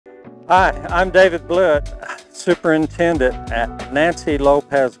Hi, I'm David Blewett, Superintendent at Nancy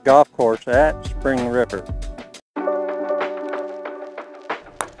Lopez Golf Course at Spring River.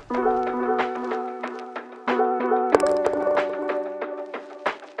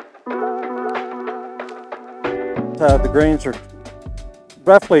 The greens are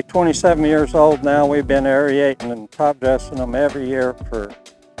roughly 27 years old now. We've been aerating and top dressing them every year for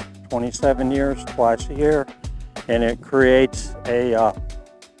 27 years, twice a year, and it creates a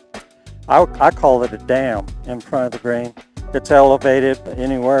I call it a dam in front of the green. It's elevated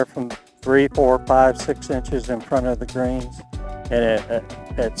anywhere from 3, 4, 5, 6 inches in front of the greens, and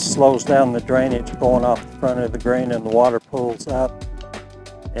it slows down the drainage going off the front of the green, and the water pools up,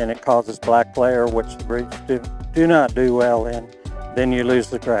 and it causes black layer, which the breeds do not do well in. Then you lose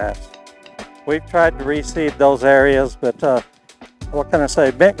the grass. We've tried to reseed those areas, but what can I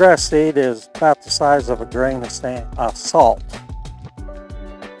say? Bent grass seed is about the size of a grain of salt,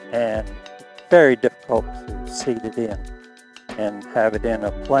 and very difficult to seed it in and have it in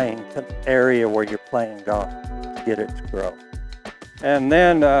a playing area where you're playing golf to get it to grow. And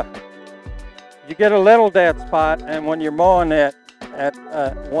then you get a little dead spot, and when you're mowing it at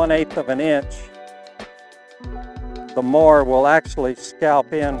 1/8 of an inch, the mower will actually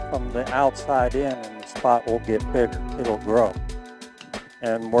scalp in from the outside in, and the spot will get bigger. It'll grow.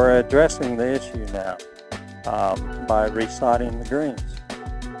 And we're addressing the issue now by resodding the greens.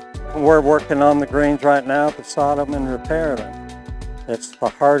 We're working on the greens right now to sod them and repair them. It's the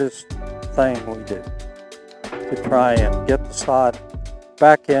hardest thing we do, to try and get the sod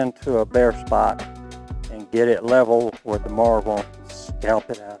back into a bare spot and get it level where the mower won't scalp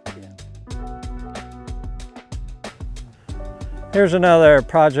it out again. Here's another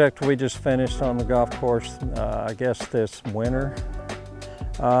project we just finished on the golf course, I guess this winter.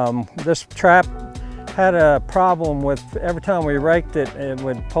 This trap had a problem with every time we raked it, it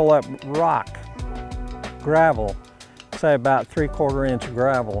would pull up rock, gravel, say about 3/4 inch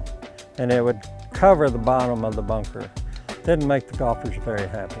gravel, and it would cover the bottom of the bunker. Didn't make the golfers very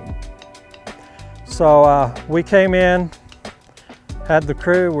happy. So we came in, had the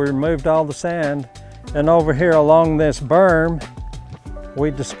crew, we removed all the sand, and over here along this berm,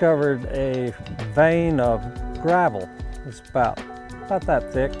 we discovered a vein of gravel. It's about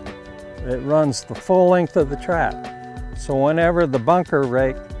that thick. It runs the full length of the trap. So whenever the bunker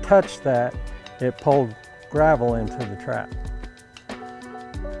rake touched that, it pulled gravel into the trap.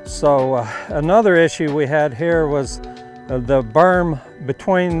 So another issue we had here was the berm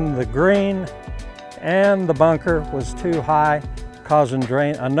between the green and the bunker was too high, causing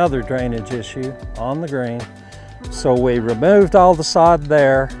another drainage issue on the green. So we removed all the sod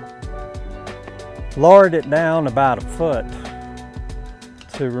there, lowered it down about 1 foot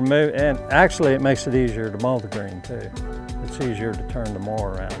to remove, and actually it makes it easier to mow the green too. It's easier to turn the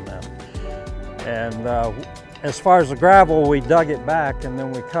mower around now. And as far as the gravel, we dug it back and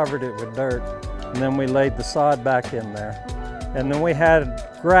then we covered it with dirt, and then we laid the sod back in there. And then we had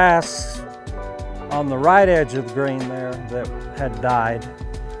grass on the right edge of the green there that had died,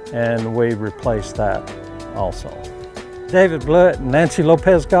 and we replaced that also. David Blewett, Nancy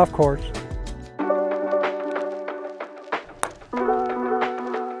Lopez Golf Course.